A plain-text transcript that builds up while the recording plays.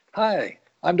Hi,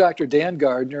 I'm Dr. Dan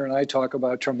Gardner, and I talk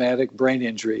about traumatic brain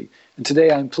injury. And today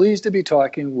I'm pleased to be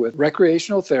talking with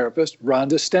recreational therapist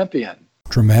Rhonda Stempien.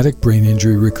 Traumatic brain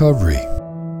injury recovery.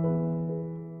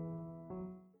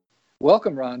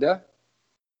 Welcome, Rhonda.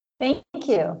 Thank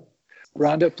you.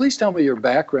 Rhonda, please tell me your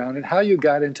background and how you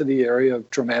got into the area of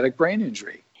traumatic brain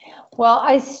injury. Well,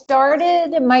 I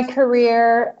started my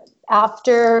career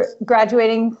after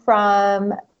graduating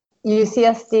from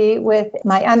UCSD with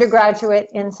my undergraduate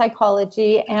in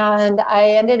psychology, and I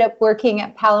ended up working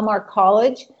at Palomar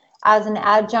College as an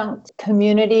adjunct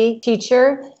community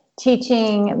teacher,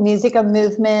 teaching music of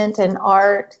movement and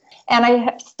art. And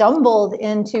I stumbled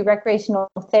into recreational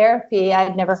therapy.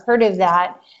 I'd never heard of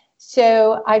that.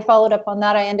 So I followed up on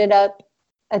that. I ended up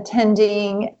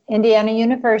attending Indiana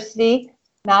University,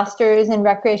 Master's in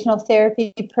Recreational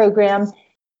Therapy program.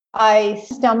 I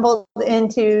stumbled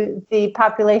into the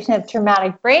population of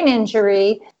traumatic brain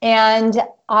injury, and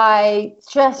I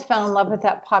just fell in love with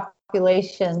that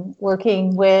population,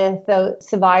 working with the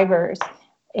survivors.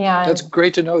 And that's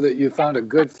great to know that you found a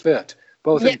good fit,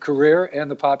 both in career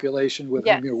and the population with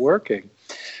whom you're working.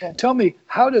 Yes. Tell me,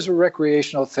 how does a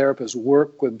recreational therapist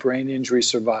work with brain injury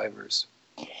survivors?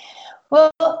 Well,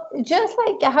 just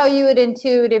like how you would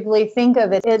intuitively think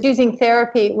of it, it's using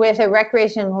therapy with a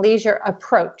recreation and leisure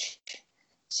approach.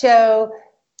 So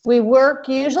we work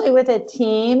usually with a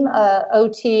team,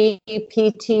 OT,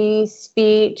 PT,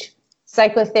 speech,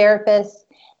 psychotherapist,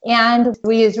 and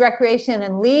we use recreation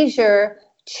and leisure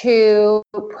to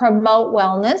promote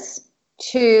wellness,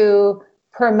 to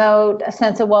promote a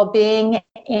sense of well-being,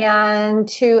 and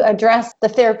to address the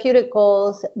therapeutic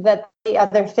goals that the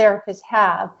other therapists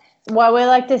have. Well, we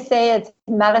like to say it's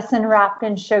medicine wrapped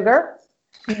in sugar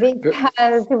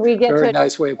because we get Very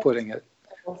nice way of putting it.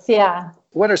 Yeah.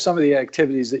 What are some of the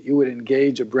activities that you would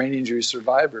engage a brain injury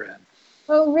survivor in?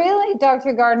 Well, really,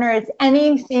 Dr. Gardner, it's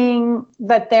anything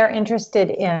that they're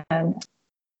interested in.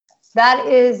 That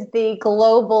is the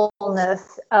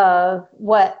globalness of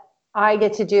what I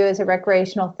get to do as a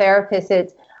recreational therapist.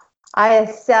 It's I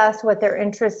assess what their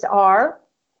interests are,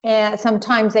 and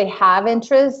sometimes they have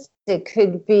interests. It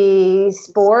could be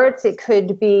sports, it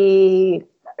could be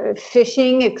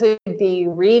fishing, it could be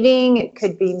reading, it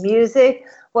could be music,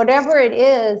 whatever it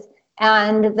is.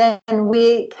 And then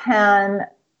we can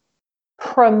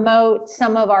promote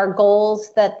some of our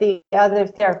goals that the other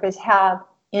therapists have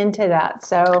into that.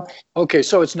 So okay,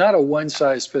 so it's not a one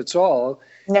size fits all.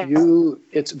 No.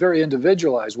 It's very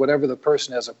individualized, whatever the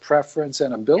person has a preference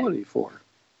and ability for.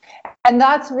 And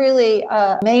that's really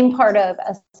a main part of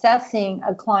assessing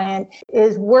a client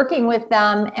is working with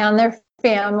them and their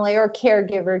family or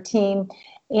caregiver team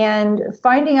and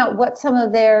finding out what some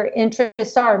of their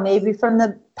interests are, maybe from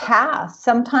the past.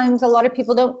 Sometimes a lot of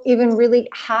people don't even really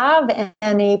have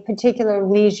any particular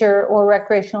leisure or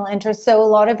recreational interests. So a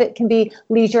lot of it can be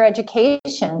leisure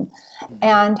education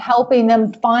and helping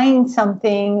them find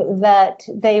something that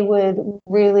they would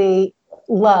really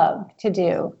love to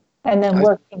do. And then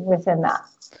working within that.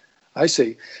 I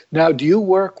see. Now, do you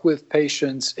work with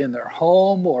patients in their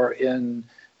home or in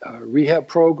rehab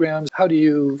programs? How do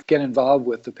you get involved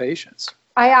with the patients?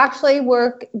 I actually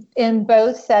work in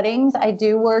both settings. I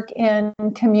do work in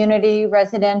community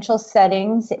residential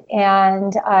settings,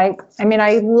 and I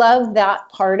love that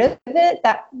part of it,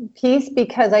 that piece,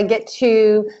 because I get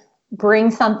to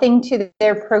bring something to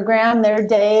their program, their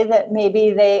day that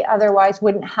maybe they otherwise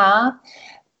wouldn't have.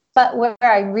 But where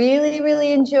I really,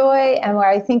 really enjoy and where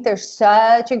I think there's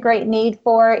such a great need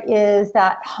for is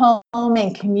that home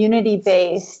and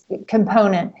community-based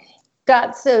component.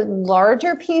 That's a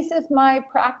larger piece of my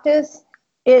practice.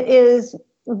 It is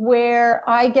where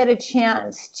I get a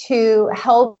chance to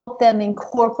help them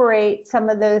incorporate some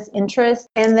of those interests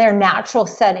in their natural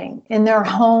setting, in their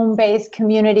home-based,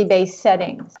 community-based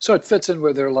settings. So it fits in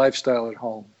with their lifestyle at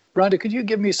home. Rhonda, could you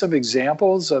give me some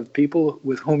examples of people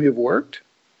with whom you've worked?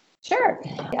 Sure.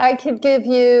 I could give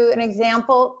you an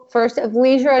example first of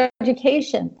leisure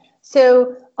education.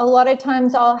 So a lot of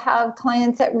times I'll have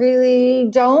clients that really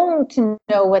don't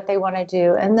know what they want to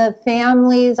do, and the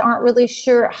families aren't really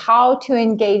sure how to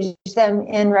engage them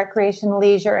in recreation,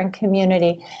 leisure, and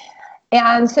community.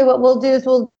 And so what we'll do is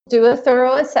we'll do a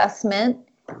thorough assessment,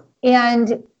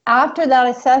 and after that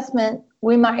assessment,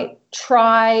 we might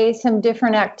try some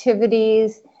different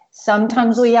activities.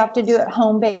 Sometimes we have to do it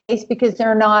home-based because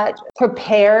they're not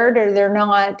prepared or they're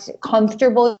not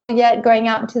comfortable yet going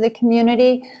out into the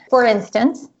community. For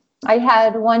instance, I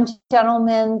had one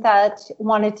gentleman that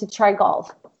wanted to try golf.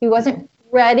 He wasn't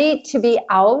ready to be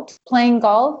out playing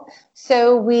golf,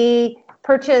 so we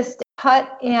purchased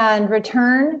putt and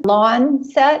return lawn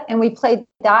set, and we played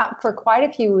that for quite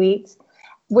a few weeks,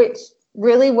 which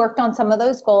really worked on some of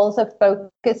those goals of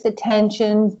focus,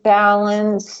 attention,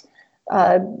 balance,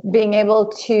 being able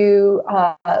to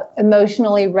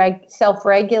emotionally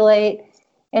self-regulate.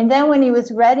 And then when he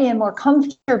was ready and more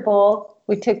comfortable,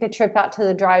 we took a trip out to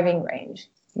the driving range.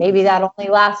 Maybe that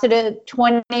only lasted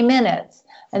 20 minutes,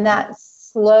 and that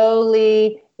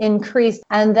slowly increased.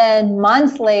 And then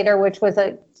months later, which was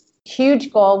a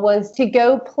huge goal, was to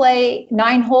go play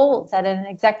 9 holes at an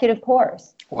executive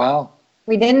course. Wow.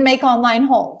 We didn't make all 9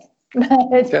 holes.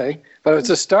 Okay, but it's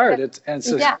a start.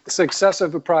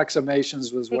 Successive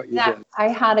approximations was what you did. I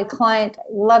had a client,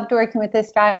 loved working with this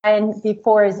guy, and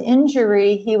before his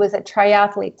injury, he was a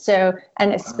triathlete,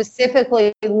 and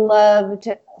specifically loved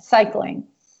cycling.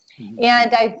 Mm-hmm.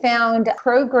 And I found a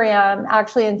program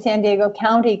actually in San Diego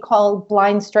County called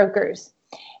Blind Strokers.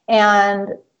 And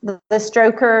the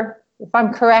stroker, if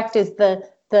I'm correct, is the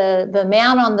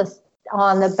man on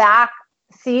the back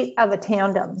seat of a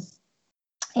tandem.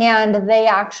 And they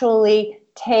actually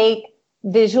take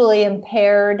visually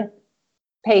impaired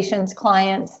patients,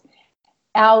 clients,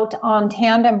 out on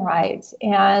tandem rides.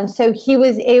 And so he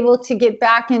was able to get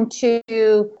back into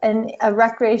a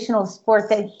recreational sport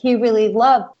that he really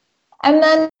loved. And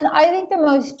then I think the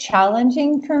most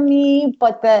challenging for me,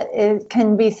 but that it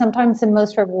can be sometimes the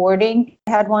most rewarding.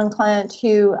 I had one client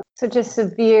who such a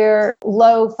severe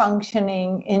low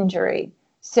functioning injury.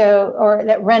 Or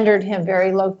that rendered him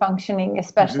very low functioning,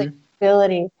 especially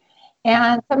mobility.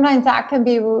 And sometimes that can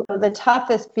be the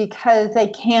toughest because they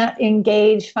can't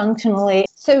engage functionally.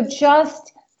 So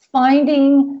just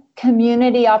finding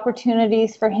community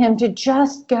opportunities for him to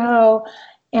just go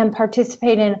and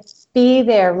participate in, be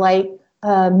there, like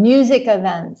music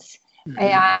events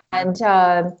and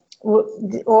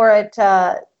or at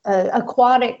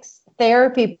aquatics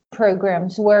therapy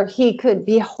programs where he could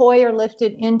be Hoyer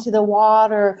lifted into the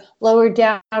water, lowered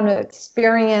down to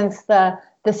experience the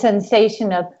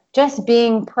sensation of just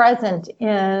being present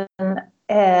in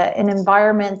an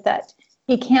environment that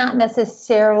he can't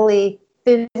necessarily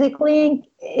physically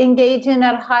engage in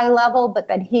at a high level, but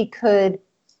that he could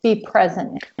be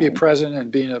present. Be present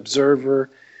and be an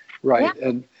observer, right,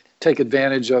 and take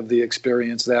advantage of the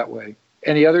experience that way.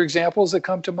 Any other examples that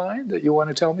come to mind that you want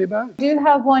to tell me about? I do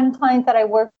have one client that I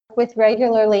work with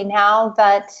regularly now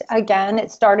that, again,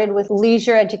 it started with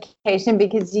leisure education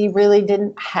because he really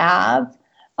didn't have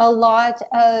a lot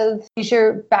of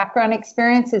leisure background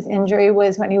experience. His injury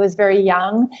was when he was very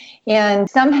young. And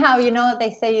somehow,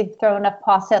 they say you throw enough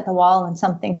pasta at the wall and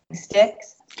something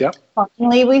sticks. Yep.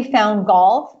 Finally, we found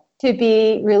golf to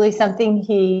be really something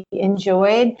he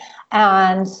enjoyed.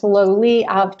 And slowly,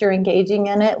 after engaging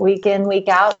in it week in, week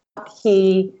out,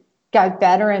 he got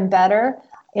better and better.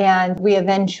 And we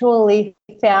eventually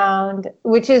found,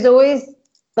 which is always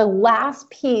the last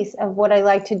piece of what I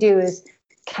like to do, is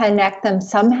connect them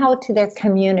somehow to their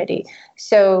community.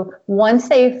 So once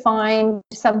they find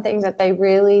something that they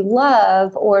really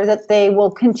love or that they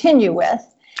will continue with,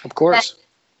 of course,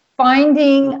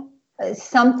 finding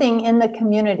something in the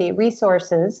community,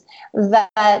 resources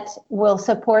that will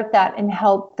support that and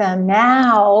help them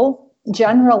now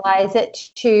generalize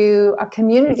it to a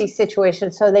community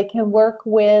situation so they can work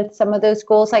with some of those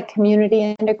goals like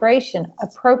community integration,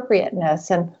 appropriateness,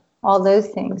 and all those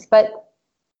things. But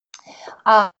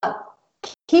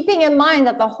keeping in mind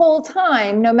that the whole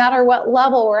time, no matter what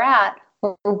level we're at,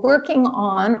 we're working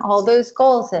on all those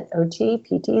goals that OT,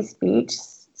 PT, speech,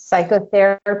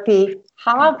 psychotherapy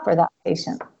have for that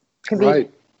patient. Could be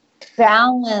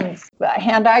balance,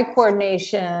 hand-eye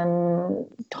coordination,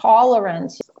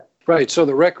 tolerance. Right. So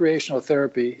the recreational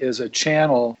therapy is a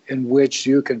channel in which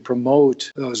you can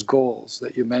promote those goals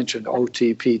that you mentioned,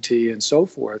 OT, PT, and so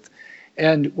forth.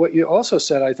 And what you also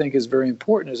said, I think, is very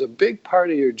important, is a big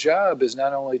part of your job is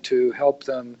not only to help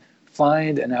them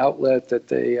find an outlet that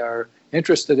they are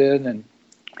interested in and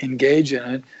engage in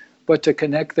it, but to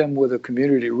connect them with a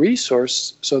community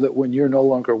resource so that when you're no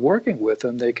longer working with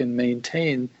them, they can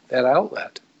maintain that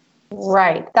outlet.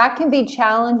 Right. That can be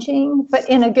challenging, but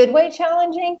in a good way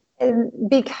challenging,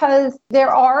 because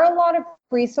there are a lot of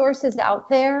resources out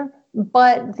there,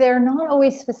 but they're not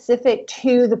always specific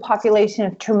to the population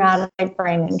of traumatic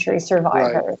brain injury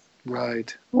survivors.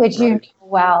 Right. Which you know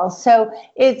well. So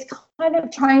it's kind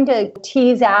of trying to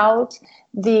tease out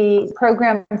the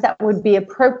programs that would be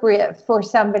appropriate for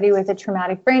somebody with a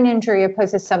traumatic brain injury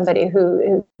opposed to somebody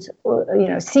who is,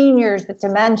 seniors with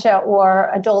dementia or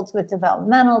adults with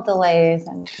developmental delays.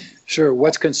 And sure,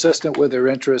 what's consistent with their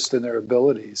interests and their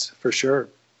abilities, for sure.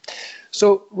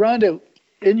 So, Rhonda,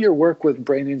 in your work with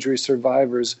brain injury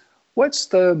survivors, What's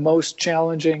the most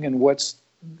challenging and what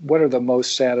are the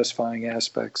most satisfying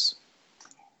aspects?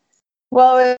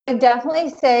 Well, I would definitely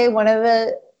say one of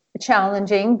the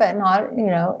challenging, but not,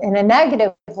 in a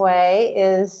negative way,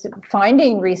 is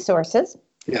finding resources.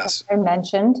 Yes. I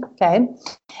mentioned, okay.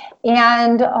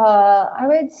 And I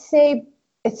would say,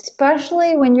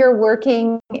 especially when you're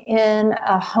working in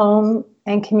a home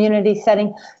and community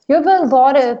setting, you have a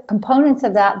lot of components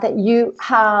of that you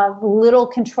have little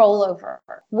control over.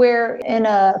 Where in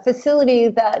a facility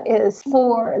that is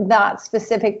for that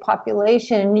specific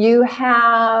population, you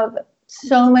have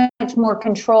so much more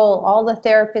control. All the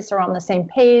therapists are on the same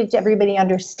page. Everybody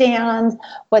understands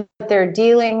what they're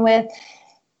dealing with.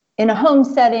 In a home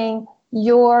setting,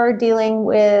 you're dealing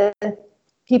with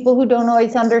people who don't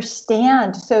always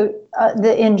understand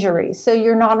the injury. So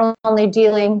you're not only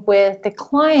dealing with the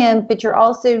client, but you're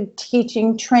also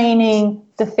teaching, training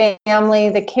the family,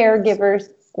 the caregivers,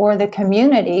 or the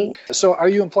community. So are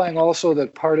you implying also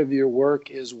that part of your work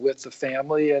is with the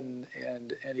family and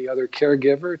any other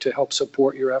caregiver to help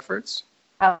support your efforts?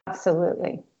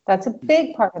 Absolutely. That's a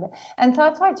big part of it. And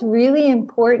that's why it's really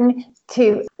important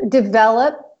to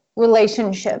develop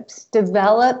relationships,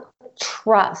 develop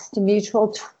trust,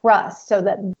 mutual trust, so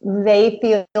that they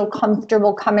feel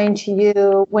comfortable coming to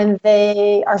you when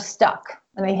they are stuck,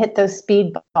 when they hit those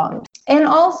speed bumps. And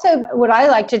also what I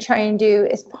like to try and do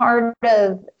is part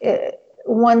of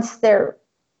once they're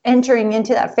entering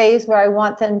into that phase where I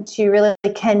want them to really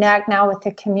connect now with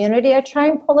the community, I try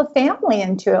and pull the family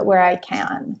into it where I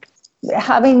can.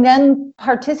 Having them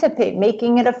participate,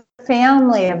 making it a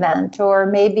family event, or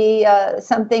maybe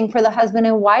something for the husband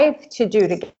and wife to do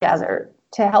together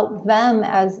to help them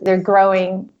as they're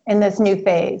growing in this new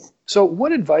phase. So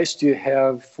what advice do you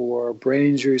have for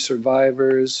brain injury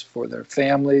survivors, for their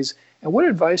families, and what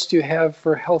advice do you have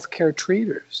for healthcare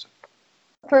treaters?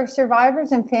 For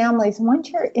survivors and families, once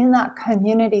you're in that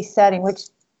community setting, which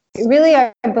really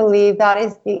I believe that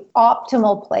is the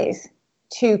optimal place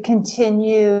to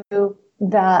continue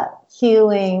the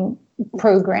healing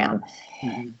program,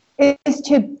 is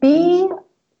to be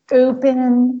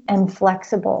open and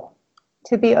flexible,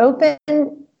 to be open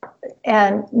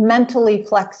and mentally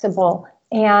flexible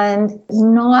and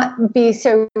not be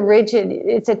so rigid.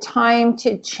 It's a time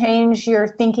to change your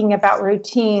thinking about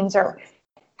routines or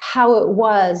how it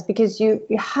was, because you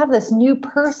have this new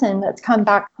person that's come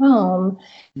back home.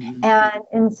 And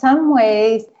in some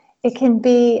ways, it can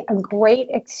be a great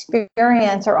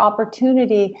experience or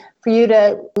opportunity for you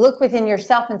to look within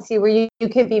yourself and see where you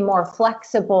could be more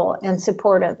flexible and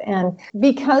supportive. And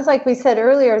because, like we said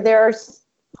earlier,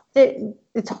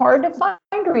 it's hard to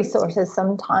find resources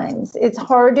sometimes. It's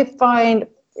hard to find,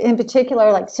 in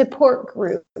particular, like support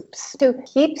groups. So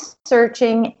keep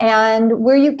searching, and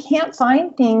where you can't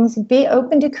find things, be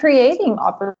open to creating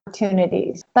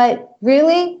opportunities. But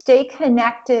really stay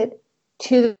connected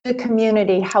to the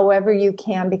community however you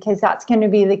can, because that's going to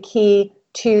be the key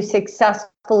to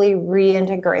successfully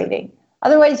reintegrating.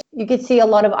 Otherwise, you could see a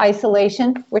lot of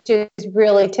isolation, which is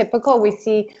really typical. We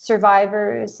see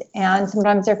survivors and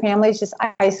sometimes their families just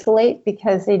isolate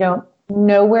because they don't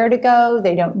know where to go.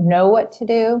 They don't know what to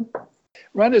do.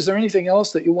 Rhonda, is there anything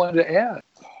else that you wanted to add?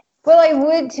 Well, I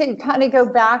would, to kind of go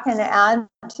back and add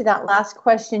to that last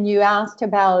question you asked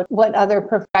about what other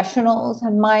professionals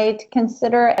might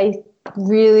consider. I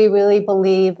really, really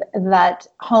believe that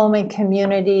home and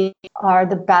community are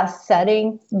the best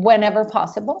setting whenever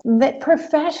possible. That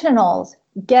professionals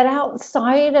get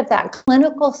outside of that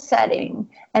clinical setting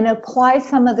and apply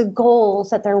some of the goals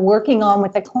that they're working on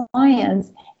with the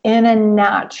clients in a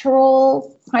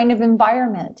natural kind of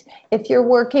environment. If you're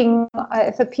working,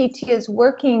 if a PT is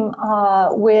working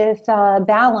with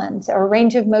balance or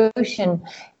range of motion,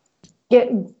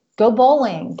 go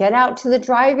bowling, get out to the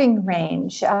driving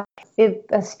range. If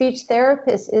a speech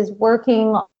therapist is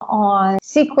working on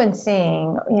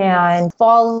sequencing and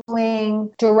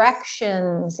following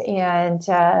directions and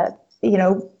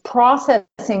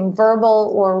processing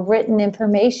verbal or written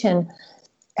information,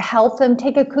 help them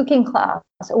take a cooking class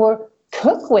or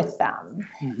cook with them.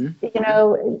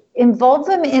 Involve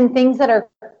them in things that are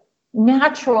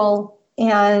natural,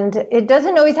 and it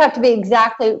doesn't always have to be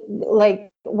exactly like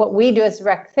what we do as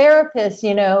rec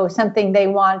therapists, something they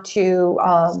want to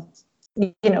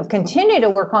continue to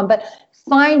work on, but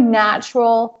find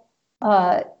natural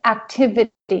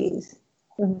activities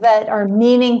that are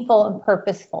meaningful and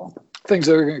purposeful. Things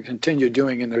that are going to continue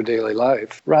doing in their daily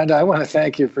life. Rhonda, I want to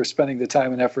thank you for spending the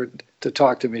time and effort to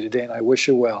talk to me today, and I wish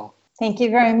you well. Thank you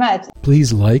very much.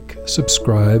 Please like,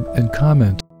 subscribe, and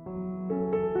comment